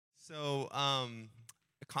A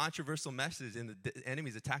controversial message, and the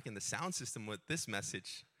enemy's attacking the sound system with this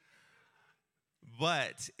message.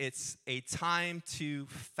 But it's a time to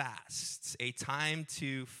fast, a time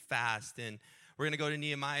to fast. And we're going to go to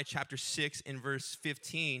Nehemiah chapter 6 in verse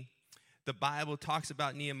 15. The Bible talks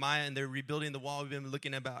about Nehemiah, and they're rebuilding the wall. We've been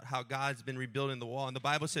looking about how God's been rebuilding the wall. And the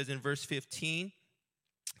Bible says in verse 15,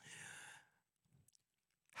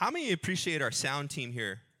 how many appreciate our sound team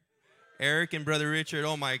here? Eric and Brother Richard,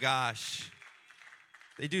 oh my gosh.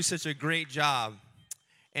 They do such a great job.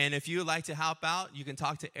 And if you would like to help out, you can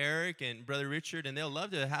talk to Eric and Brother Richard, and they'll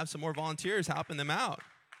love to have some more volunteers helping them out.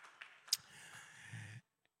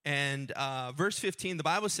 And verse 15, the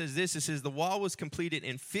Bible says this. It says, the wall was completed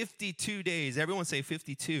in 52 days. Everyone say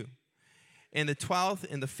 52. In the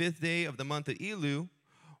 12th and the 5th day of the month of Elul,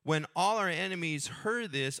 when all our enemies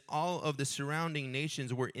heard this, all of the surrounding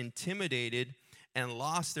nations were intimidated and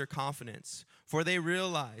lost their confidence, for they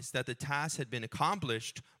realized that the task had been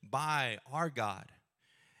accomplished by our God.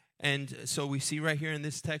 And so we see right here in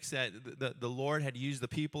this text that the Lord had used the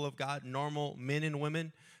people of God, normal men and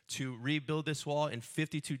women, to rebuild this wall in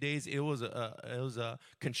 52 days. It was a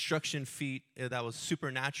construction feat that was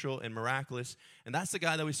supernatural and miraculous. And that's the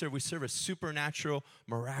God that we serve. We serve a supernatural,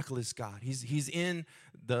 miraculous God. He's in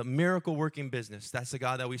the miracle-working business. That's the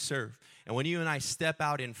God that we serve. And when you and I step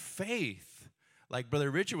out in faith, like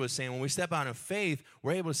Brother Richard was saying, when we step out in faith,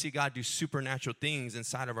 we're able to see God do supernatural things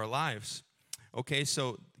inside of our lives. Okay,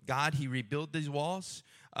 so God, he rebuilt these walls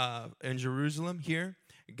in Jerusalem here.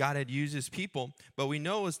 God had used his people, but we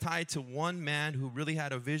know it was tied to one man who really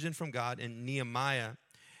had a vision from God in Nehemiah.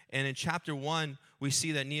 And in chapter 1, we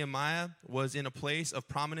see that Nehemiah was in a place of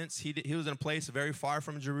prominence. He was in a place very far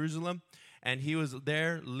from Jerusalem, and he was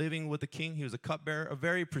there living with the king. He was a cupbearer, a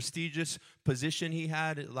very prestigious position he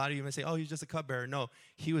had. A lot of you may say, oh, he's just a cupbearer. No,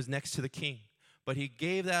 he was next to the king. But he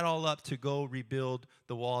gave that all up to go rebuild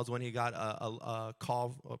the walls when he got a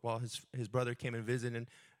call while his brother came and visited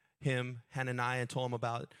him, Hananiah, and told him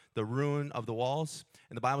about the ruin of the walls.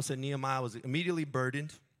 And the Bible said Nehemiah was immediately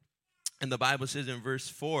burdened. And the Bible says in verse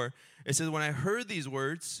 4, it says, when I heard these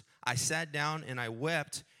words, I sat down and I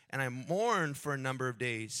wept and I mourned for a number of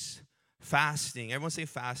days, fasting. Everyone say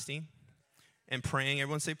fasting. And praying.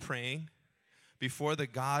 Everyone say praying. Before the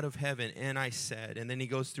God of heaven, and I said, and then he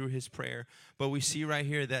goes through his prayer. But we see right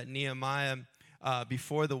here that Nehemiah,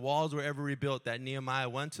 before the walls were ever rebuilt, that Nehemiah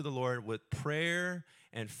went to the Lord with prayer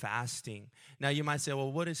and fasting. Now you might say,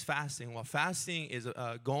 well, what is fasting? Well, fasting is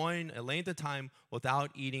going a length of time without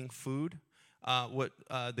eating food.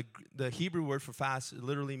 The Hebrew word for fast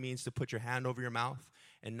literally means to put your hand over your mouth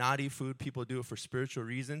and not eat food. People do it for spiritual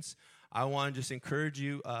reasons. I want to just encourage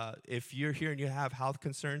you, if you're here and you have health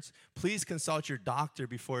concerns, please consult your doctor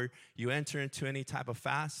before you enter into any type of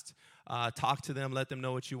fast. Talk to them, let them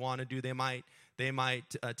know what you want to do. They might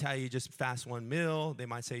tell you just fast one meal. They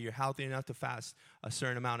might say you're healthy enough to fast a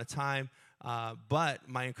certain amount of time. But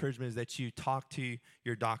my encouragement is that you talk to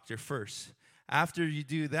your doctor first. After you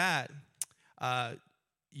do that,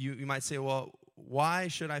 you might say, well, why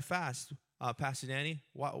should I fast, Pastor Danny?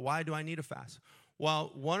 Why do I need to fast?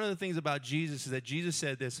 Well, one of the things about Jesus is that Jesus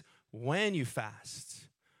said this, when you fast.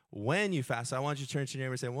 I want you to turn to your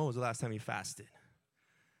neighbor and say, when was the last time you fasted?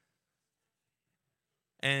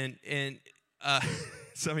 And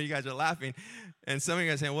some of you guys are laughing, and some of you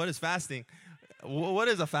guys are saying, what is fasting? What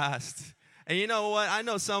is a fast? And you know what? I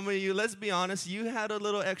know some of you, let's be honest, you had a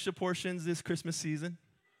little extra portions this Christmas season.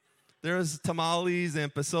 There was tamales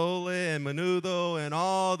and pozole and menudo and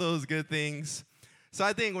all those good things. So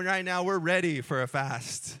I think right now we're ready for a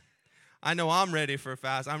fast. I know I'm ready for a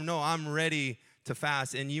fast. I know I'm ready to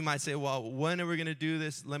fast. And you might say, well, when are we going to do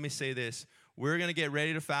this? Let me say this. We're going to get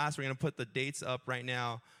ready to fast. We're going to put the dates up right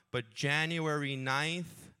now. But January 9th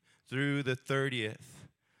through the 30th.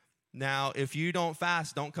 Now, if you don't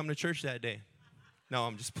fast, don't come to church that day. No,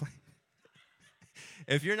 I'm just playing.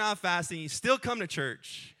 If you're not fasting, you still come to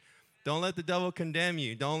church. Don't let the devil condemn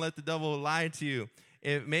you. Don't let the devil lie to you.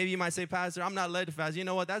 Maybe you might say, Pastor, I'm not led to fast. You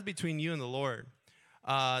know what? That's between you and the Lord.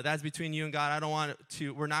 That's between you and God.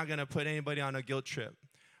 We're not going to put anybody on a guilt trip.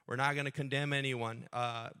 We're not going to condemn anyone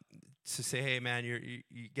to say, hey, man, you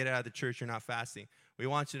get out of the church, you're not fasting. We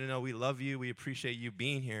want you to know we love you. We appreciate you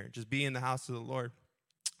being here. Just be in the house of the Lord.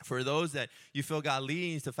 For those that you feel God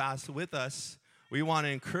leads to fast with us, we want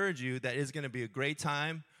to encourage you that it's going to be a great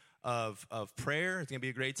time of prayer. It's going to be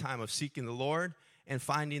a great time of seeking the Lord and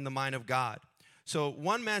finding the mind of God. So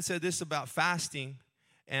one man said this about fasting,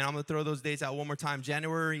 and I'm going to throw those dates out one more time.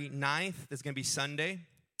 January 9th, that's going to be Sunday,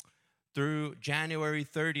 through January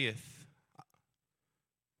 30th.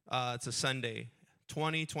 It's a Sunday,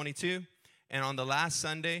 2022. And on the last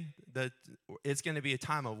Sunday, it's going to be a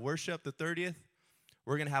time of worship, the 30th.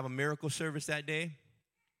 We're going to have a miracle service that day.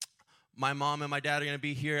 My mom and my dad are going to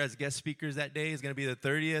be here as guest speakers that day. It's going to be the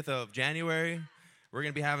 30th of January. We're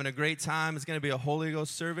going to be having a great time. It's going to be a Holy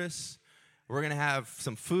Ghost service. We're going to have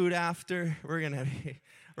some food after. We're going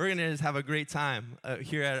to just have a great time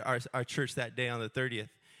here at our church that day on the 30th.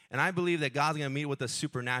 And I believe that God's going to meet with us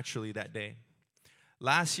supernaturally that day.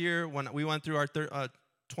 Last year, when we went through our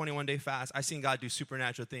 21-day fast, I seen God do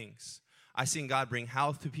supernatural things. I seen God bring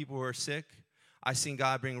health to people who are sick. I seen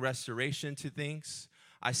God bring restoration to things.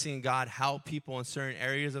 I seen God help people in certain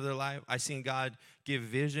areas of their life. I seen God give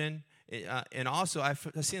vision. And also, I've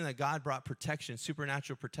seen that God brought protection,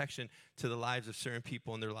 supernatural protection to the lives of certain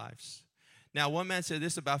people in their lives. Now, one man said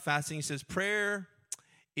this about fasting. He says, prayer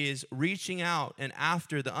is reaching out and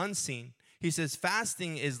after the unseen. He says,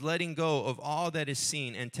 fasting is letting go of all that is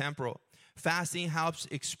seen and temporal. Fasting helps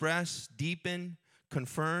express, deepen,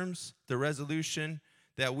 confirms the resolution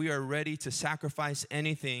that we are ready to sacrifice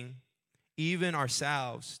anything, even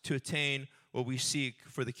ourselves, to attain what we seek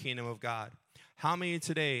for the kingdom of God. How many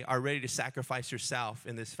today are ready to sacrifice yourself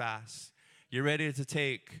in this fast? You're ready to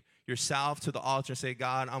take yourself to the altar and say,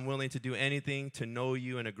 God, I'm willing to do anything to know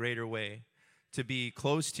you in a greater way, to be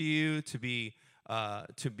close to you, to be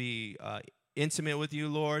intimate with you,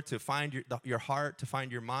 Lord, to find your heart, to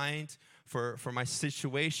find your mind for my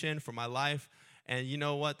situation, for my life. And you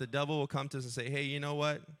know what? The devil will come to us and say, hey, you know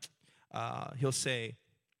what? He'll say,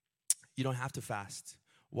 you don't have to fast.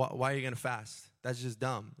 Why are you going to fast? That's just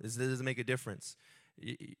dumb. This doesn't make a difference.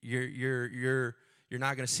 You're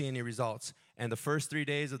not going to see any results. And the first 3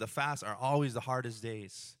 days of the fast are always the hardest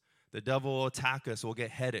days. The devil will attack us. We'll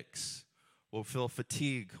get headaches. We'll feel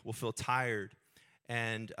fatigue. We'll feel tired.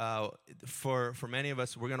 And for many of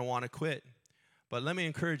us, we're going to want to quit. But let me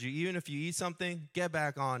encourage you, even if you eat something, get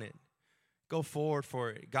back on it. Go forward for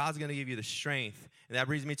it. God's going to give you the strength. And that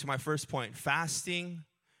brings me to my first point. Fasting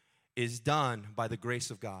is done by the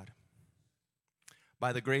grace of God.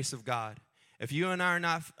 By the grace of God. If you and I are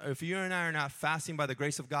not fasting by the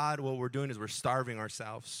grace of God, what we're doing is we're starving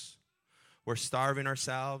ourselves. We're starving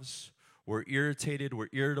ourselves. We're irritated. We're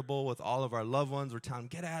irritable with all of our loved ones. We're telling them,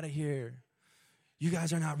 get out of here. You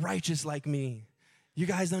guys are not righteous like me. You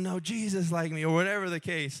guys don't know Jesus like me, or whatever the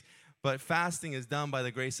case. But fasting is done by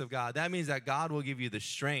the grace of God. That means that God will give you the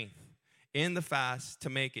strength in the fast to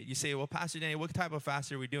make it. You say, well, Pastor Danny, what type of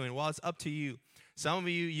fast are we doing? Well, it's up to you. Some of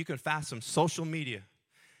you can fast from social media.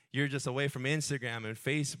 You're just away from Instagram and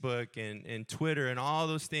Facebook and Twitter and all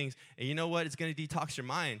those things. And you know what? It's going to detox your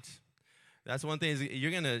mind. That's one thing is you're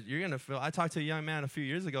gonna feel. I talked to a young man a few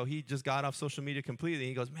years ago. He just got off social media completely.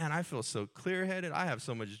 He goes, man, I feel so clear-headed. I have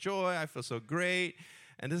so much joy. I feel so great.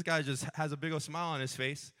 And this guy just has a big old smile on his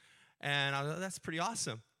face. And I was like, that's pretty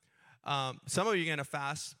awesome. Some of you are going to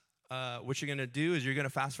fast. What you're going to do is you're going to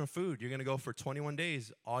fast from food. You're going to go for 21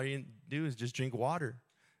 days. All you do is just drink water.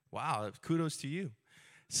 Wow, kudos to you.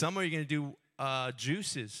 Some of you are going to do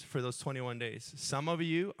juices for those 21 days. Some of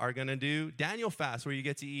you are going to do Daniel fast, where you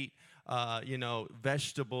get to eat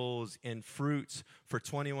vegetables and fruits for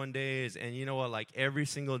 21 days. And you know what? Like every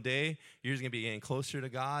single day, you're just going to be getting closer to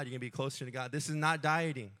God. You're going to be closer to God. This is not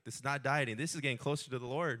dieting. This is getting closer to the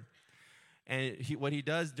Lord. And what he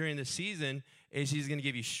does during the season is he's going to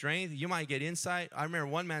give you strength. You might get insight. I remember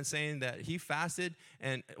one man saying that he fasted,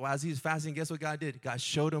 and as he was fasting, guess what God did? God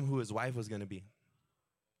showed him who his wife was going to be.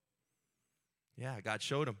 Yeah, God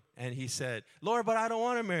showed him. And he said, Lord, but I don't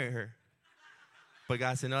want to marry her. But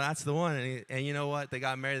God said, no, that's the one. And you know what? They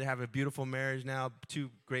got married. They have a beautiful marriage now, two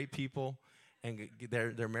great people, and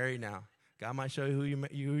they're married now. God might show you who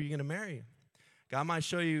you're going to marry. God might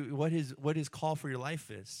show you what his call for your life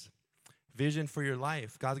is. Vision for your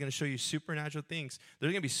life. God's going to show you supernatural things.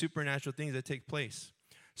 There's going to be supernatural things that take place.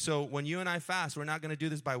 So when you and I fast, we're not going to do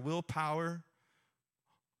this by willpower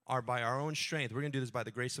or by our own strength. We're going to do this by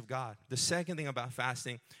the grace of God. The second thing about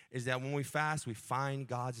fasting is that when we fast, we find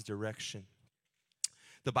God's direction.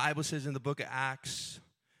 The Bible says in the book of Acts,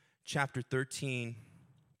 chapter 13,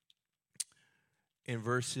 in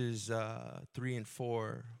verses 3 and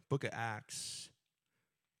 4, book of Acts.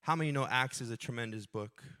 How many know Acts is a tremendous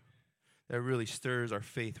book that really stirs our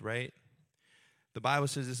faith, right? The Bible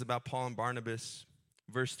says this about Paul and Barnabas.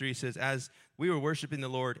 Verse 3 says, as we were worshiping the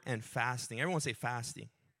Lord and fasting. Everyone say fasting.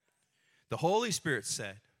 The Holy Spirit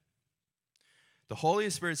said,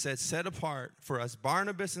 set apart for us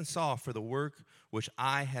Barnabas and Saul for the work which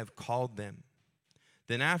I have called them.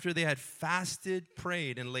 Then after they had fasted,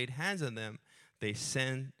 prayed, and laid hands on them, they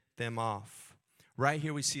sent them off. Right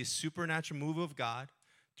here we see a supernatural move of God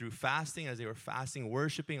through fasting, as they were fasting,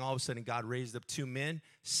 worshiping, all of a sudden God raised up 2 men,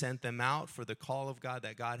 sent them out for the call of God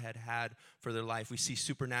that God had for their life. We see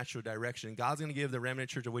supernatural direction. God's going to give the Remnant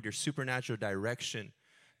Church of Whittier supernatural direction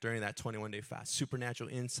during that 21-day fast, supernatural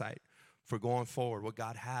insight for going forward, what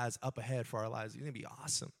God has up ahead for our lives. It's going to be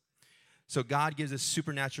awesome. So God gives us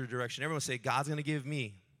supernatural direction. Everyone say, God's going to give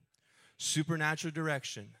me supernatural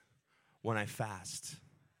direction when I fast.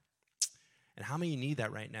 And how many need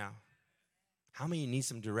that right now? How many need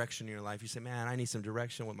some direction in your life? You say, man, I need some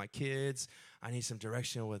direction with my kids. I need some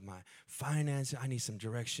direction with my finances. I need some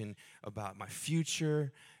direction about my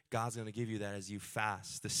future. God's going to give you that as you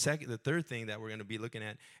fast. The third thing that we're going to be looking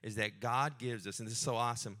at is that God gives us, and this is so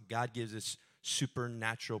awesome, God gives us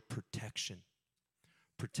supernatural protection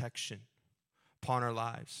upon our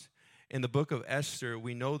lives. In the book of Esther,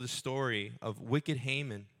 we know the story of wicked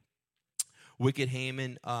Haman. Wicked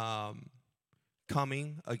Haman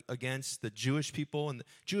coming against the Jewish people. And the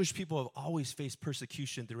Jewish people have always faced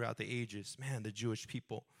persecution throughout the ages. Man, the Jewish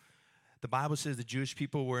people. The Bible says the Jewish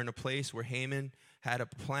people were in a place where Haman had a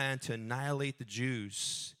plan to annihilate the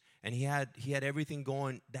Jews. And he had everything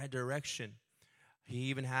going that direction. He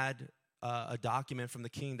even had a document from the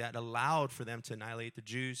king that allowed for them to annihilate the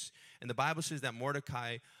Jews. And the Bible says that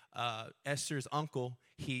Mordecai, Esther's uncle,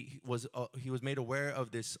 he was made aware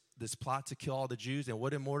of this plot to kill all the Jews. And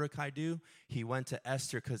what did Mordecai do? He went to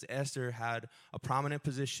Esther because Esther had a prominent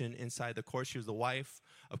position inside the court. She was the wife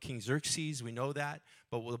of King Xerxes. We know that.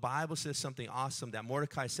 But the Bible says something awesome that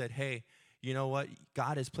Mordecai said, hey, you know what?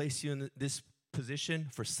 God has placed you in this position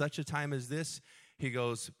for such a time as this. He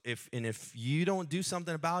goes, if you don't do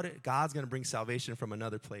something about it, God's going to bring salvation from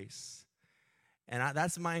another place. And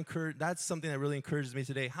that's something that really encourages me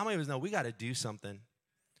today. How many of us know we got to do something?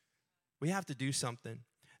 We have to do something.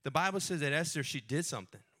 The Bible says that Esther, she did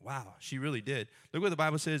something. Wow, she really did. Look what the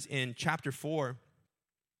Bible says in chapter 4,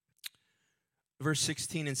 verse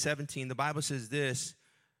 16 and 17. The Bible says this.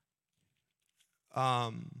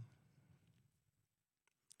 I'll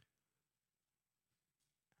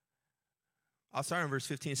start in verse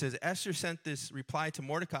 15. It says, Esther sent this reply to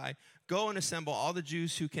Mordecai, go and assemble all the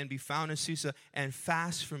Jews who can be found in Susa and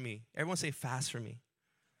fast for me. Everyone say fast for me.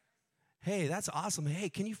 Hey, that's awesome. Hey,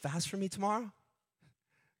 can you fast for me tomorrow?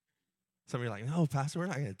 Some of you are like, no, Pastor, we're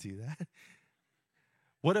not going to do that.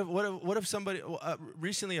 What if somebody,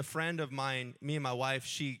 recently a friend of mine, me and my wife,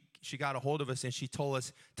 she got a hold of us and she told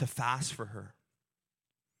us to fast for her.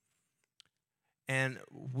 And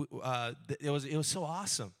it was so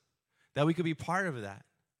awesome that we could be part of that.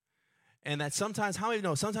 And that sometimes, how many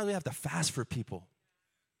know, sometimes we have to fast for people.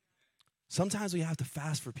 Sometimes we have to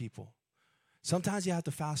fast for people. Sometimes you have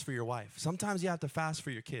to fast for your wife. Sometimes you have to fast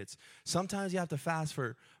for your kids. Sometimes you have to fast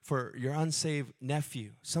for your unsaved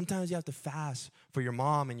nephew. Sometimes you have to fast for your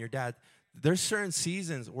mom and your dad. There's certain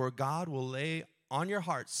seasons where God will lay on your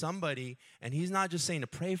heart somebody, and he's not just saying to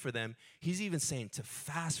pray for them, he's even saying to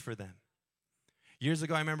fast for them. Years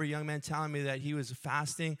ago, I remember a young man telling me that he was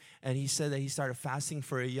fasting, and he said that he started fasting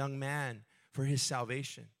for a young man for his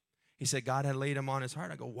salvation. He said God had laid him on his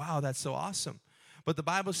heart. I go, wow, that's so awesome. But the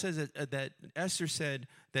Bible says that Esther said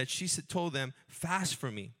that she told them, fast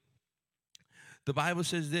for me. The Bible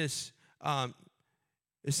says this.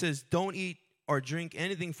 It says, don't eat or drink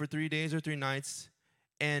anything for 3 days or 3 nights.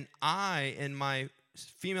 And I and my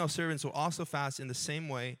female servants will also fast in the same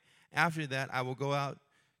way. After that, I will go out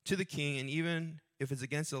to the king, and even if it's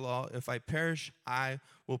against the law, if I perish, I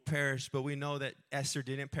will perish. But we know that Esther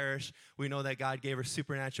didn't perish. We know that God gave her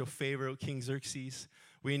supernatural favor with King Xerxes.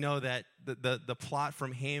 We know that the plot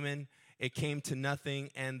from Haman, it came to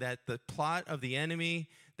nothing, and that the plot of the enemy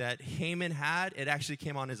that Haman had, it actually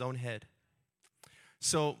came on his own head.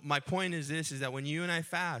 So my point is this, is that when you and I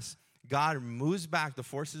fast, God moves back the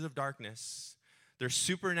forces of darkness. There's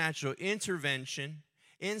supernatural intervention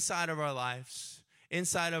inside of our lives,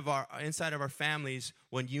 inside of our families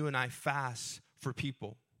when you and I fast for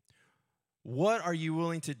people. What are you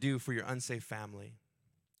willing to do for your unsafe family?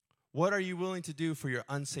 What are you willing to do for your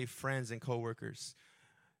unsafe friends and coworkers?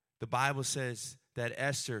 The Bible says that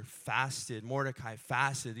Esther fasted, Mordecai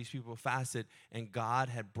fasted, these people fasted, and God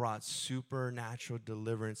had brought supernatural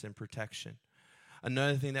deliverance and protection.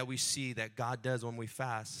 Another thing that we see that God does when we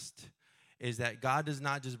fast is that God does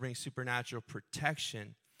not just bring supernatural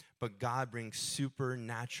protection, but God brings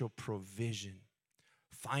supernatural provision.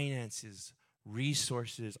 Finances,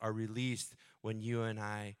 resources are released when you and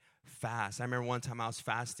I fast. I remember one time I was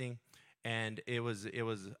fasting, and it was.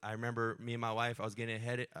 I remember me and my wife. I was getting a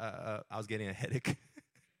headache.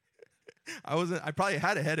 I probably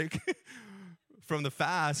had a headache from the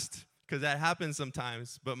fast because that happens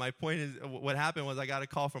sometimes. But my point is, what happened was I got a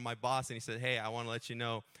call from my boss, and he said, hey, I want to let you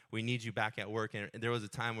know we need you back at work. And there was a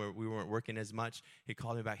time where we weren't working as much. He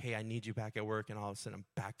called me back, hey, I need you back at work. And all of a sudden, I'm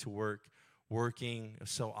back to work, working. It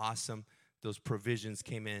was so awesome. Those provisions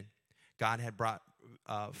came in. God had brought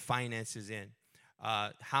finances in.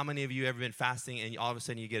 How many of you ever been fasting, and all of a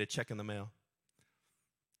sudden you get a check in the mail?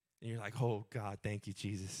 And you're like, oh, God, thank you,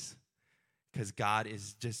 Jesus. Because God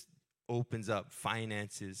is just opens up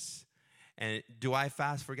finances. And do I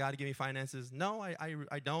fast for God to give me finances? No,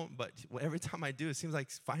 I don't. But every time I do, it seems like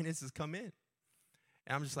finances come in.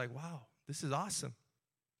 And I'm just like, wow, this is awesome.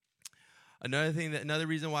 Another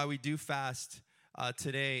reason why we do fast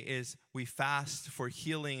today is we fast for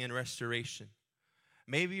healing and restoration.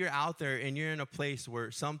 Maybe you're out there and you're in a place where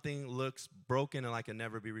something looks broken and like it'll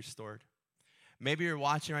never be restored. Maybe you're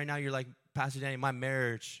watching right now, you're like, Pastor Danny, my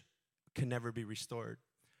marriage can never be restored.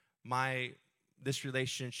 This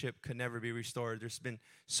relationship could never be restored. There's been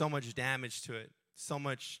so much damage to it. So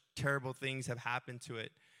much terrible things have happened to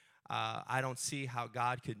it. I don't see how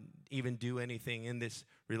God could even do anything in this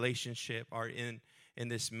relationship or in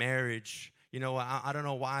this marriage. You know, I don't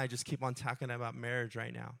know why I just keep on talking about marriage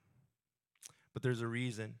right now. But there's a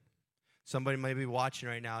reason. Somebody may be watching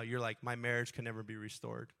right now. You're like, my marriage can never be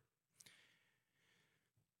restored.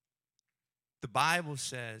 The Bible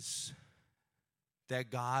says that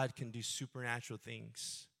God can do supernatural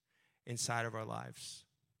things inside of our lives.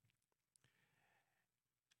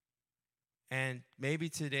 And maybe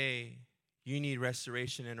today you need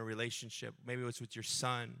restoration in a relationship. Maybe it's with your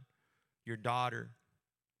son, your daughter.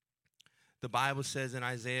 The Bible says in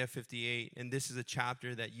Isaiah 58, and this is a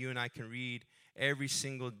chapter that you and I can read every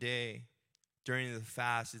single day during the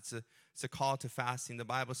fast. It's a call to fasting. The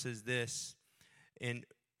Bible says this in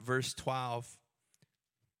verse 12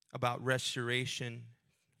 about restoration.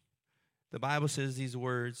 The Bible says these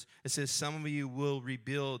words. It says, some of you will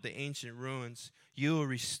rebuild the ancient ruins. You will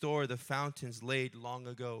restore the fountains laid long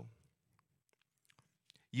ago.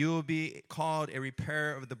 You will be called a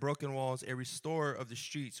repairer of the broken walls, a restorer of the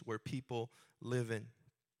streets where people live in.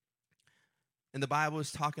 And the Bible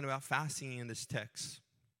is talking about fasting in this text.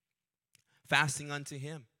 Fasting unto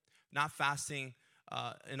him. Not fasting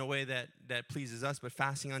in a way that pleases us, but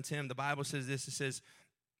fasting unto him. The Bible says this. It says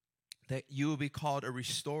that you will be called a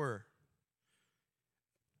restorer.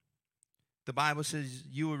 The Bible says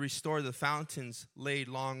you will restore the fountains laid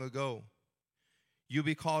long ago. You'll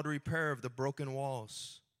be called a repairer of the broken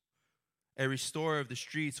walls, a restorer of the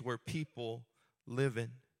streets where people live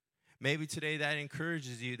in. Maybe today that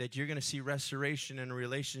encourages you that you're going to see restoration in a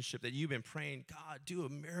relationship that you've been praying, God, do a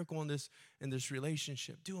miracle in this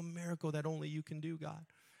relationship. Do a miracle that only you can do, God.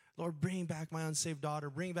 Lord, bring back my unsaved daughter.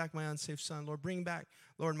 Bring back my unsaved son. Lord, bring back,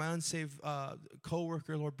 Lord, my unsaved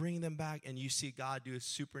coworker. Lord, bring them back. And you see God do a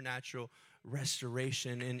supernatural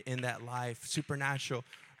restoration in that life, supernatural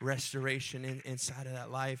restoration inside of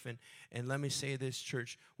that life. And let me say this,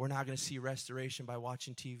 church, we're not going to see restoration by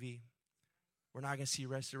watching TV. We're not going to see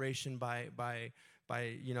restoration by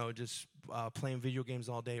just playing video games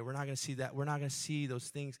all day. We're not going to see that. We're not going to see those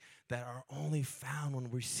things that are only found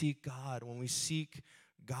when we seek God, when we seek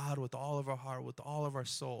God with all of our heart, with all of our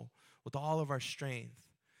soul, with all of our strength.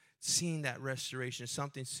 Seeing that restoration is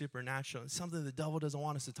something supernatural. It's something the devil doesn't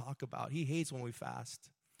want us to talk about. He hates when we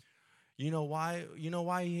fast. You know why? You know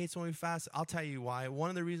why he hates when we fast? I'll tell you why. One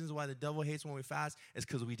of the reasons why the devil hates when we fast is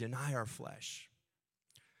because we deny our flesh.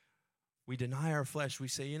 We deny our flesh. We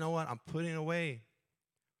say, you know what? I'm putting away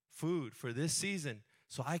food for this season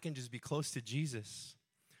so I can just be close to Jesus,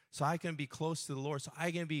 so I can be close to the Lord, so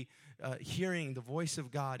I can be hearing the voice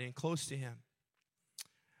of God and close to him.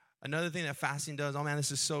 Another thing that fasting does, oh man,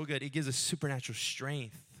 this is so good. It gives us supernatural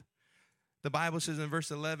strength. The Bible says in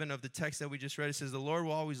verse 11 of the text that we just read, it says, the Lord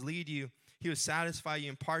will always lead you. He will satisfy you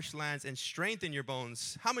in parched lands and strengthen your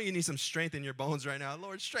bones. How many of you need some strength in your bones right now?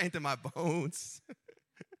 Lord, strengthen my bones.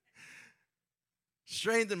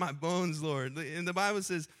 Strengthen my bones, Lord. And the Bible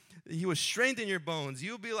says he will strengthen your bones.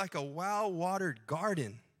 You'll be like a well-watered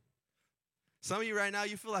garden. Some of you right now,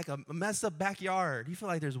 you feel like a messed up backyard. You feel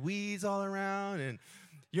like there's weeds all around and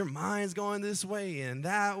your mind's going this way and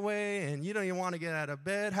that way, and you don't even want to get out of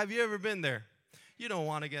bed. Have you ever been there? You don't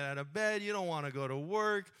want to get out of bed. You don't want to go to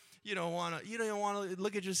work. You don't even want to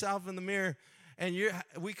look at yourself in the mirror. And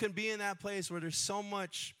we could be in that place where there's so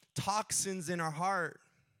much toxins in our heart.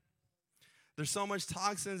 There's so much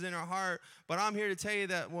toxins in our heart. But I'm here to tell you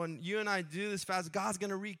that when you and I do this fast, God's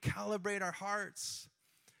going to recalibrate our hearts.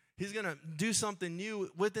 He's going to do something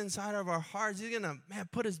new within inside of our hearts. He's going to,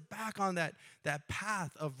 put us back on that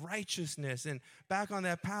path of righteousness and back on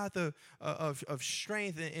that path of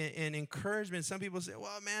strength and encouragement. Some people say,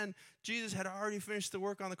 well, man, Jesus had already finished the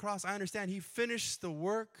work on the cross. I understand. He finished the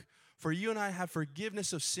work for you and I to have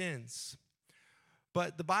forgiveness of sins.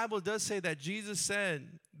 But the Bible does say that Jesus said,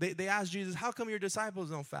 they asked Jesus, how come your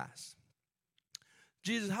disciples don't fast?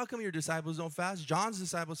 Jesus, how come your disciples don't fast? John's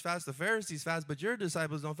disciples fast, the Pharisees fast, but your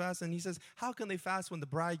disciples don't fast. And he says, how can they fast when the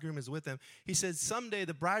bridegroom is with them? He says, someday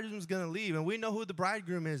the bridegroom's going to leave, and we know who the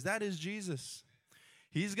bridegroom is. That is Jesus.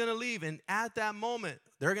 He's going to leave, and at that moment,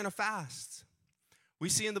 they're going to fast. We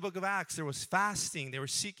see in the book of Acts, there was fasting. They were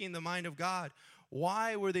seeking the mind of God.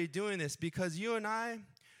 Why were they doing this? Because you and I,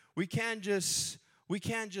 we can't just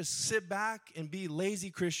sit back and be lazy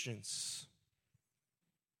Christians.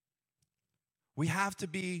 We have to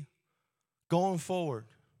be going forward.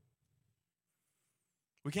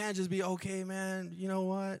 We can't just be, okay, man, you know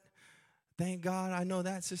what? Thank God I know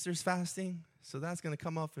that sister's fasting, so that's going to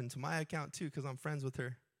come up into my account too because I'm friends with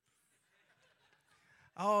her.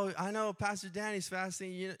 Oh, I know Pastor Danny's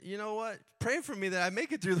fasting. You know what? Pray for me that I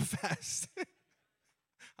make it through the fast.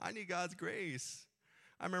 I need God's grace.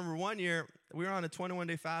 I remember one year, we were on a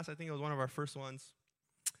 21-day fast. I think it was one of our first ones.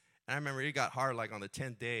 And I remember it got hard like on the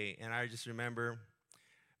 10th day. And I just remember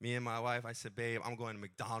me and my wife, I said, babe, I'm going to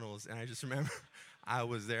McDonald's. And I just remember I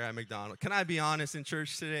was there at McDonald's. Can I be honest in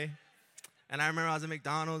church today? And I remember I was at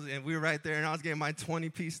McDonald's and we were right there and I was getting my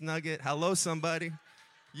 20-piece nugget. Hello, somebody.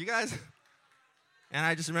 You guys? And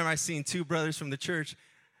I just remember I seen two brothers from the church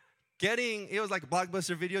it was like a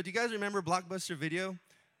Blockbuster Video. Do you guys remember Blockbuster Video?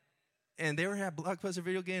 And they were at Blockbuster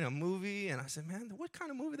Video getting a movie. And I said, man, what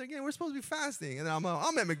kind of movie they're getting? We're supposed to be fasting. And I'm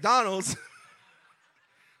at McDonald's.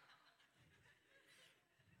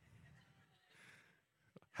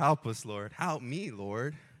 Help us, Lord. Help me,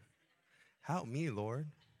 Lord. Help me, Lord.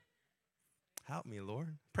 Help me,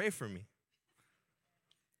 Lord. Pray for me.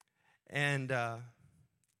 And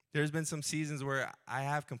there's been some seasons where I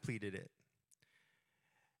have completed it.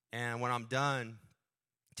 And when I'm done,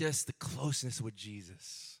 just the closeness with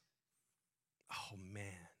Jesus. Oh, man.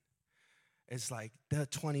 It's like the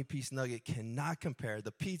 20-piece nugget cannot compare.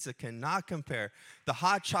 The pizza cannot compare. The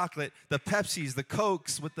hot chocolate, the Pepsis, the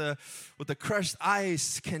Cokes with the crushed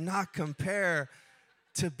ice cannot compare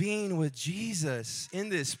to being with Jesus in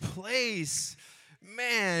this place.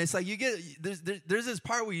 Man, it's like there's this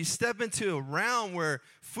part where you step into a realm where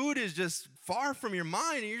food is just far from your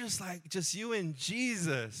mind, and you're just like, just you and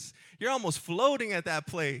Jesus. You're almost floating at that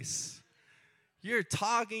place. You're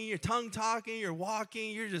talking, you're tongue-talking, you're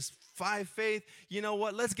walking, you're just by faith. You know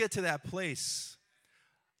what? Let's get to that place.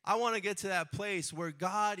 I want to get to that place where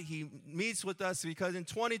God, He meets with us, because in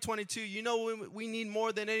 2022, you know we need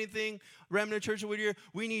more than anything, Remnant Church of Whittier,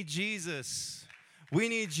 we need Jesus. We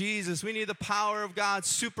need Jesus. We need the power of God,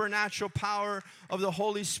 supernatural power of the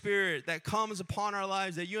Holy Spirit that comes upon our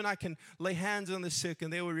lives, that you and I can lay hands on the sick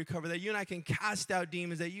and they will recover, that you and I can cast out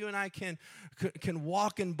demons, that you and I can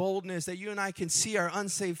walk in boldness, that you and I can see our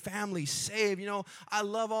unsaved family saved. You know, I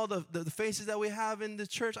love all the faces that we have in the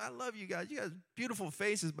church. I love you guys. You guys beautiful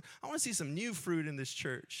faces, but I want to see some new fruit in this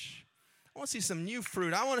church. I want to see some new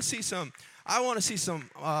fruit. I want to see some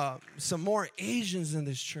more Asians in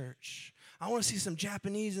this church. I want to see some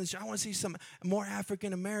Japanese in this church. I want to see some more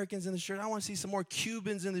African Americans in this church. I want to see some more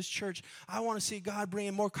Cubans in this church. I want to see God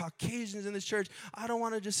bringing more Caucasians in this church. I don't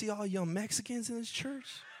want to just see all young Mexicans in this church.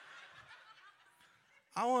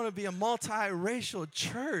 I want to be a multiracial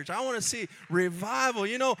church. I want to see revival.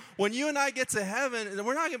 You know, when you and I get to heaven,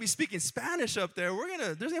 we're not going to be speaking Spanish up there.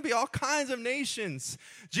 There's going to be all kinds of nations.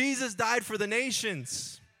 Jesus died for the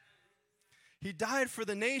nations. He died for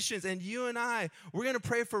the nations, and you and I, we're going to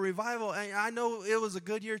pray for revival. And I know it was a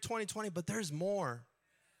good year, 2020, but there's more.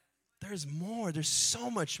 There's more. There's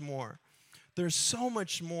so much more. There's so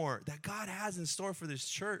much more that God has in store for this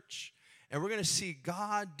church. And we're going to see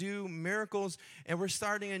God do miracles, and we're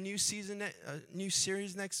starting a new season, a new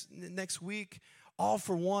series next week, All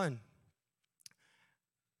for One.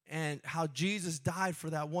 And how Jesus died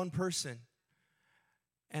for that one person.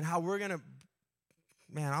 And how we're going to,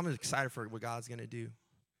 man, I'm excited for what God's going to do.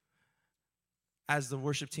 As the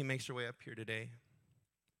worship team makes their way up here today,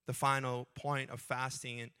 the final point of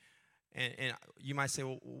fasting, and you might say,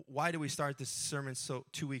 well, why do we start this sermon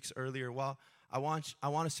 2 weeks earlier? Well, I want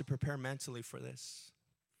us to prepare mentally for this.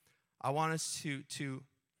 I want us to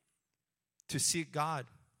seek God.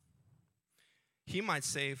 He might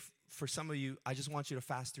say, for some of you, I just want you to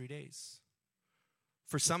fast 3 days.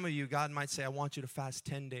 For some of you, God might say, I want you to fast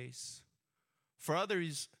 10 days. For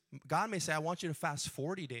others, God may say, I want you to fast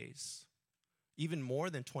 40 days. even more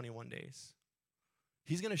than 21 days.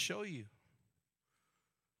 He's going to show you.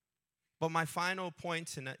 But my final point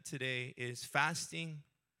today is fasting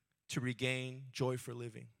to regain joy for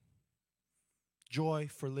living. Joy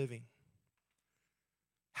for living.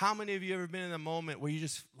 How many of you ever been in a moment where you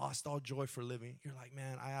just lost all joy for living? You're like,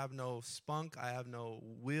 man, I have no spunk. I have no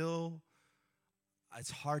will.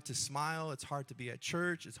 It's hard to smile. It's hard to be at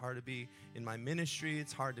church. It's hard to be in my ministry.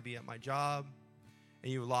 It's hard to be at my job.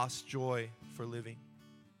 And you've lost joy for living.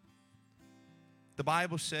 The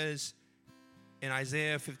Bible says in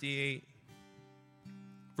Isaiah 58,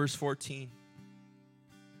 verse 14,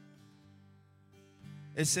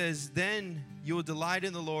 it says, then you will delight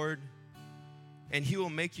in the Lord, and he will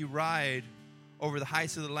make you ride over the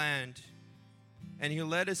heights of the land, and he'll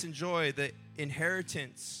let us enjoy the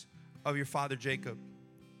inheritance of your father Jacob.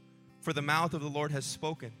 For the mouth of the Lord has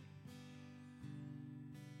spoken.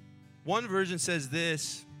 One version says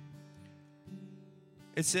this.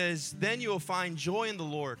 It says, then you will find joy in the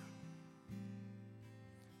Lord.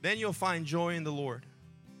 Then you'll find joy in the Lord.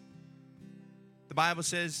 The Bible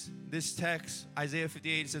says, this text, Isaiah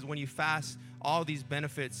 58, it says, when you fast, all these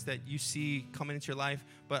benefits that you see coming into your life.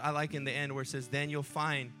 But I like in the end where it says, then you'll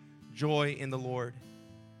find joy in the Lord.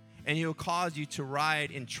 And he'll cause you to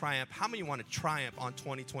ride in triumph. How many want to triumph on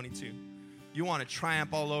 2022? You want to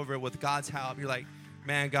triumph all over with God's help. You're like,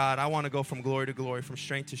 man, God, I want to go from glory to glory, from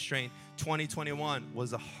strength to strength. 2021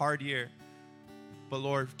 was a hard year. But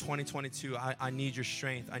Lord, 2022, I need your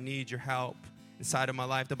strength. I need your help inside of my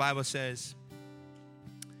life. The Bible says,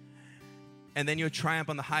 and then you'll triumph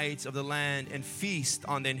on the heights of the land and feast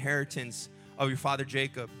on the inheritance of your father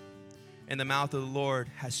Jacob. And the mouth of the Lord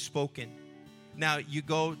has spoken. Now, you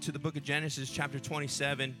go to the book of Genesis, chapter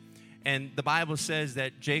 27, and the Bible says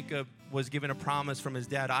that Jacob was given a promise from his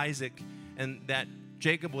dad Isaac, and that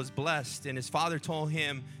Jacob was blessed. And his father told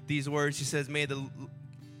him these words. He says, may the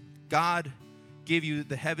God give you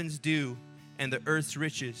the heavens dew and the earth's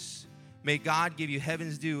riches. May God give you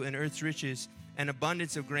heavens dew and earth's riches, and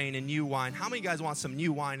abundance of grain and new wine. How many of you guys want some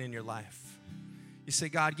new wine in your life? You say,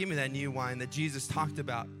 God, give me that new wine that Jesus talked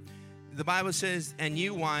about. The Bible says, and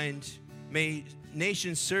new wine, may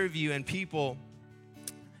nations serve you and people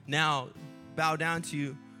now bow down to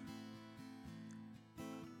you.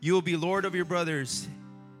 You will be Lord of your brothers,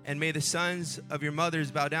 and may the sons of your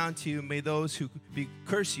mothers bow down to you. May those who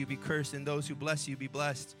curse you be cursed, and those who bless you be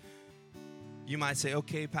blessed. You might say,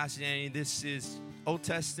 okay, Pastor Danny, this is Old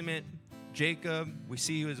Testament. Jacob, we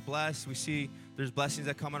see he was blessed. We see there's blessings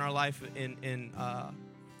that come in our life in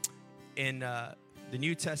the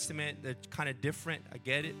New Testament. They're kind of different. I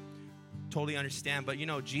get it. Totally understand. But, you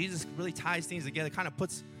know, Jesus really ties things together, kind of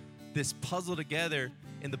puts this puzzle together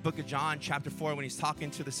in the book of John, chapter 4, when he's talking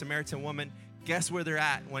to the Samaritan woman. Guess where they're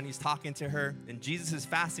at when he's talking to her? And Jesus is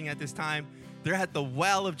fasting at this time. They're at the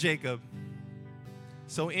well of Jacob.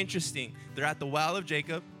 So interesting. They're at the well of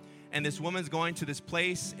Jacob. And this woman's going to this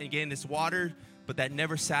place and getting this water, but that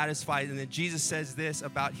never satisfies. And then Jesus says this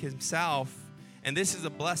about himself. And this is a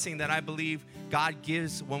blessing that I believe God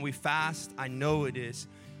gives when we fast. I know it is.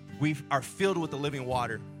 We are filled with the living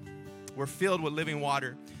water. We're filled with living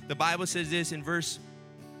water. The Bible says this in verse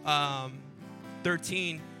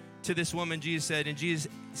 13 to this woman, Jesus said, and Jesus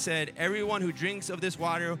said, everyone who drinks of this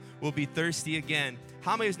water will be thirsty again.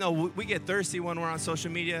 How many of us know we get thirsty when we're on social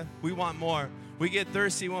media? We want more. We get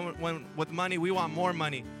thirsty when with money, we want more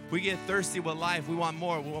money. We get thirsty with life, we want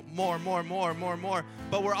more.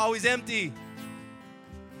 But we're always empty.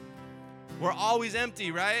 We're always empty,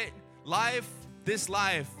 right? This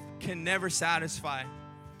life can never satisfy.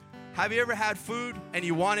 Have you ever had food and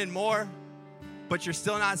you wanted more, but you're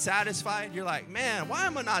still not satisfied? You're like, man, why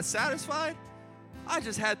am I not satisfied? I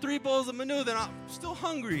just had 3 bowls of manure, then I'm still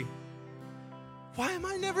hungry. Why am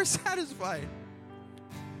I never satisfied?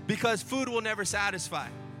 Because food will never satisfy.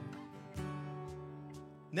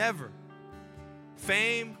 Never.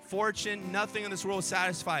 Fame, fortune, nothing in this world will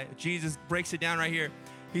satisfy. Jesus breaks it down right here.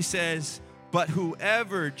 He says, but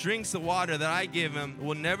whoever drinks the water that I give him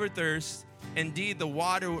will never thirst. Indeed, the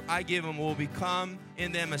water I give him will become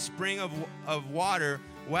in them a spring of water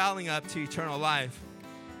welling up to eternal life.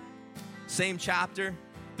 Same chapter.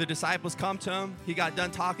 The disciples come to him. He got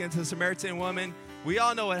done talking to the Samaritan woman. We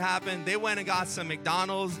all know what happened. They went and got some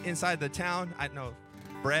McDonald's inside the town.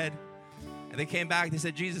 Bread. And they came back. They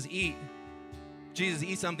said, Jesus, eat. Jesus,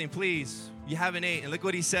 eat something, please. You haven't ate. And look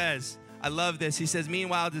what he says. I love this. He says,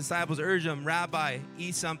 meanwhile, the disciples urged him, Rabbi,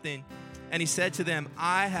 eat something. And he said to them,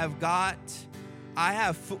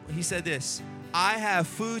 he said this, I have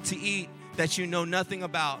food to eat that you know nothing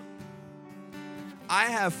about. I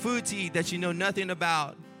have food to eat that you know nothing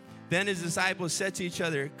about. Then his disciples said to each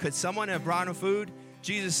other, could someone have brought him food?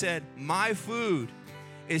 Jesus said, my food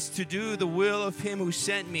is to do the will of him who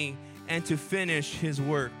sent me and to finish his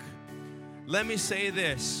work. Let me say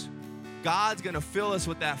this. God's going to fill us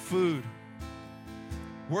with that food.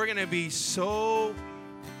 We're going to be so,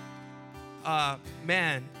 God's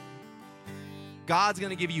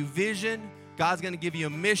going to give you vision. God's going to give you a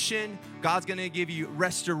mission. God's going to give you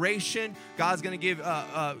restoration. God's going to give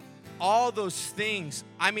all those things.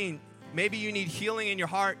 I mean, maybe you need healing in your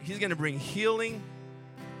heart. He's going to bring healing.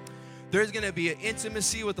 There's going to be an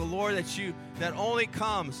intimacy with the Lord that only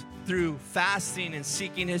comes through fasting and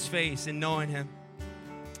seeking his face and knowing him.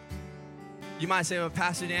 You might say, well,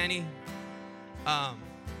 Pastor Danny, I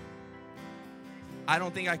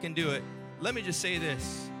don't think I can do it. Let me just say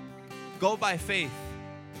this. Go by faith.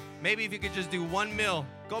 Maybe if you could just do 1 meal,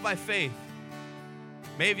 go by faith.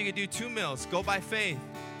 Maybe if you could do 2 meals, go by faith.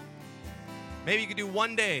 Maybe you could do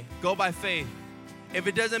 1 day, go by faith. If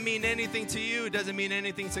it doesn't mean anything to you, it doesn't mean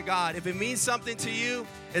anything to God. If it means something to you,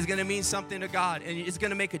 it's going to mean something to God. And it's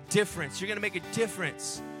going to make a difference. You're going to make a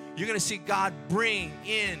difference. You're going to see God bring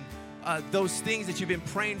in those things that you've been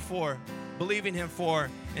praying for, believing him for,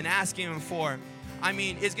 and asking him for. I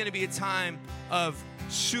mean, it's going to be a time of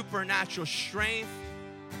supernatural strength,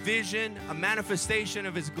 vision, a manifestation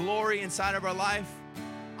of his glory inside of our life.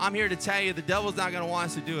 I'm here to tell you, the devil's not going to want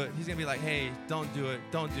us to do it. He's going to be like, hey, don't do it.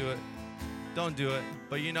 Don't do it. Don't do it.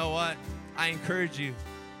 But you know what? I encourage you.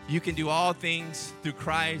 You can do all things through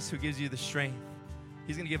Christ who gives you the strength.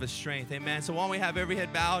 He's going to give us strength. Amen. So why don't we have every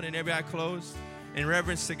head bowed and every eye closed in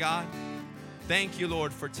reverence to God? Thank you,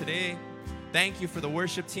 Lord, for today. Thank you for the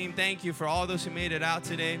worship team. Thank you for all those who made it out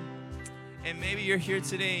today. And maybe you're here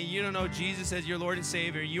today and you don't know Jesus as your Lord and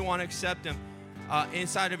Savior. You want to accept him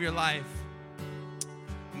inside of your life.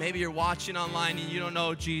 Maybe you're watching online and you don't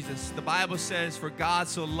know Jesus. The Bible says, for God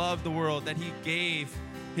so loved the world that he gave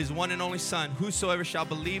his one and only Son. Whosoever shall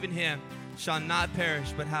believe in him shall not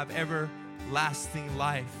perish but have everlasting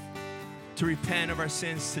life. To repent of our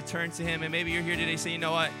sins, to turn to him. And maybe you're here today saying, you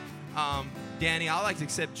know what, Danny, I'd like to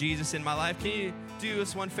accept Jesus in my life. Can you do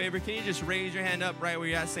us one favor? Can you just raise your hand up right where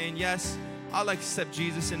you're at saying, yes, I'd like to accept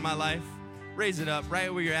Jesus in my life? Raise it up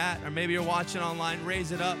right where you're at. Or maybe you're watching online.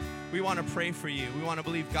 Raise it up. We want to pray for you. We want to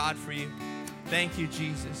believe God for you. Thank you,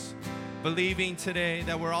 Jesus. Believing today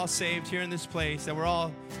that we're all saved here in this place, that we're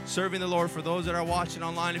all serving the Lord. For those that are watching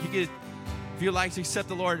online, if you'd like to accept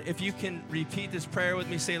the Lord, if you can repeat this prayer with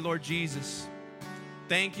me, say, Lord Jesus,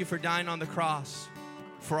 thank you for dying on the cross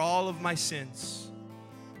for all of my sins.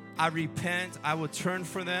 I repent. I will turn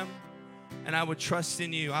from them, and I will trust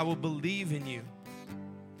in you. I will believe in you.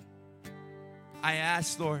 I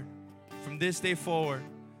ask, Lord, from this day forward,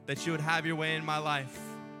 that you would have your way in my life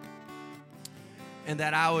and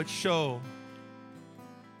that I would show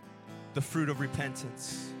the fruit of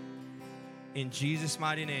repentance. In Jesus'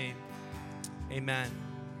 mighty name, amen.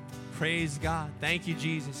 Praise God. Thank you,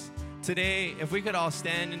 Jesus. Today, if we could all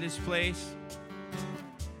stand in this place,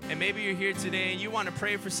 and maybe you're here today and you want to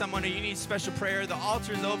pray for someone or you need special prayer, the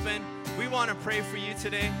altar is open. We want to pray for you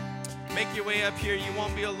today. Make your way up here. You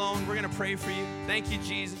won't be alone. We're going to pray for you. Thank you,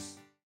 Jesus.